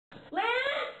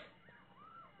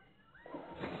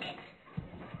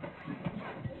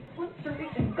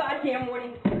damn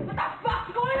morning. What the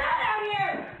fuck's going on out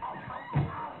here?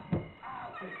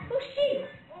 Who's she?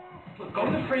 Look, go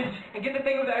to the fridge and get the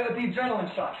thing with the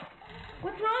adrenaline shot.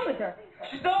 What's wrong with her?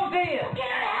 She's no damn. Get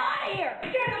her the hell out of here!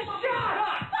 Get the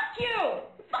shot! Fuck you!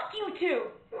 Fuck you too!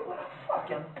 What a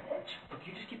fucking bitch. Look,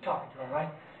 you just keep talking to her, all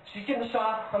right? She's getting the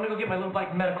shot. I'm gonna go get my little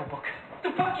black medical book. What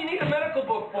the fuck you need a medical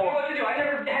book for? What to do? I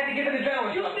never had to give an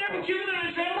adrenaline shot. You've never given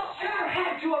an adrenaline shot? I never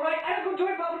had to, all right? I had to go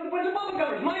joy-poppin with a bunch of bubble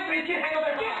gummers. My face can't hang on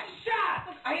that. Get the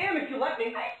shot! I am if you let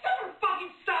me. Hey, someone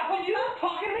fucking stop. Will you stop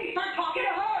talking to me? Start talking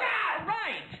to her. God,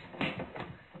 right!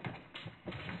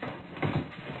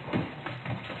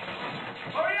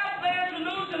 Hurry up, man. You're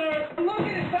losing her. I'm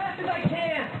looking as fast as I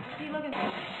can. What's he looking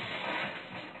for?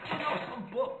 Oh, some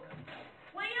book.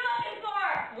 What are you looking for?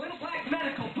 A little black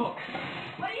medical book.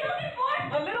 What are you looking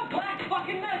for? A little black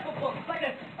fucking medical book. It's like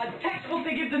a textbook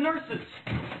they give to nurses.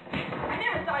 I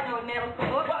never saw no medical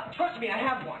book. Well, trust me, I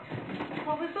have one.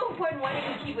 Well, if it's so important, why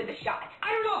didn't you keep with the shot? I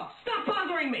don't know. Stop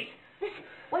bothering me. Listen,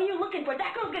 what are you looking for?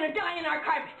 That girl's gonna die in our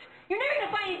carpet. You're never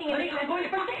gonna find anything in Honey, this I'm going to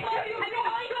Get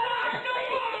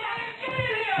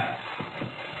in here!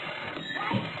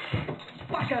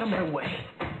 Fuck out of my way.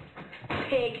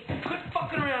 Pig. Quit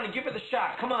fucking around and give her the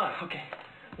shot. Come on. Okay.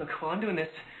 Look, while I'm doing this,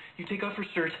 you take off her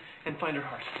shirt and find her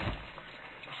heart.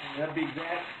 That'd be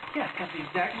exact? Yeah, it's gotta be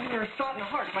exact. You were a shot in the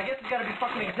heart, so I guess it's gotta be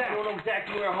fucking exact. I don't know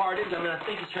exactly where her heart is. I mean, I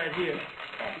think it's right here.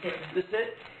 That's it. This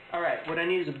it? Alright, what I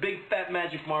need is a big fat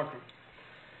magic marker.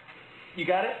 You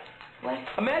got it? What?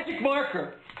 A magic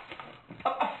marker.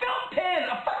 A felt pen!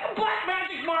 A fucking black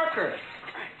magic marker!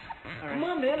 Alright. Come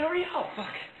on, man, hurry up.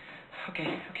 Fuck.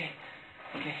 Okay.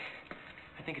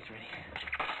 I think it's ready.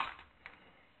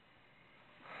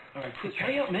 Alright, please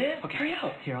hurry up, man. Okay. Hurry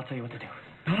up. Here, I'll tell you what to do.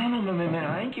 No, man.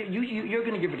 I ain't you're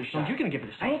gonna give her the shot. No, you're gonna give her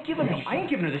the shot. I ain't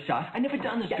giving her the shot. I never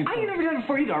done this before. I ain't never done it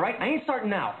before either, all right? I ain't starting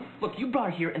now. Look, you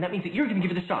brought her here, and that means that you're gonna give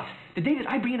her the shot. The day that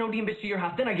I bring an OD'd bitch to your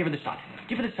house, then I give her the shot.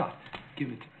 Give her the shot. Give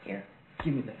it. Here.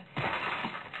 Give me that.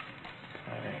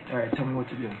 All right. Tell me what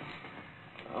to do.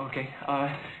 Okay.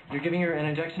 You're giving her an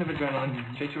injection of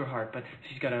adrenaline straight to her heart, but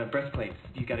she's got a breastplate.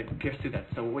 You gotta pierce through that.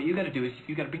 So what you gotta do is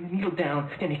you gotta bring the needle down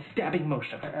in a stabbing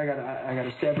motion. I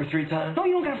gotta stab her 3 times. No,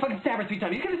 you don't gotta fucking stab her 3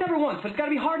 times. You gotta stab her once, but it's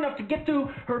gotta be hard enough to get through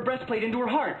her breastplate into her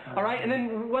heart. All right. And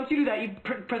then once you do that, you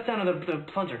press down on the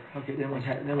plunger. Okay. Then what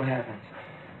happens?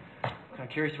 I'm kind of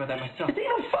curious about that myself. This ain't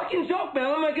no fucking joke, man.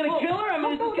 I'm not gonna kill her. I'm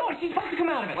gonna kill her. She's supposed to come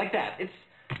out of it like that. It's.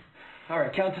 All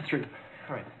right. Count to 3.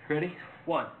 All right. Ready?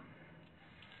 1.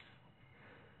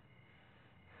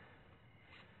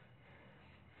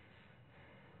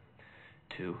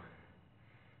 2.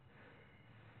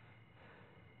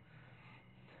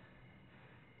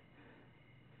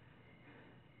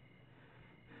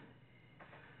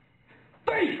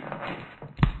 3.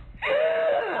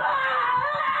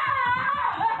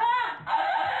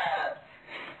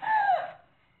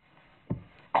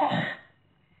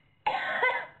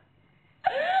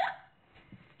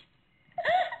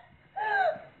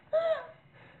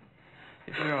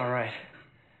 If you're all right,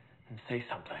 then say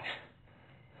something.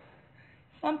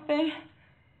 Something?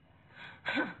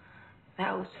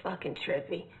 That was fucking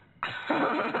trippy.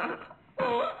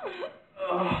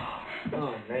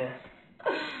 Oh, man.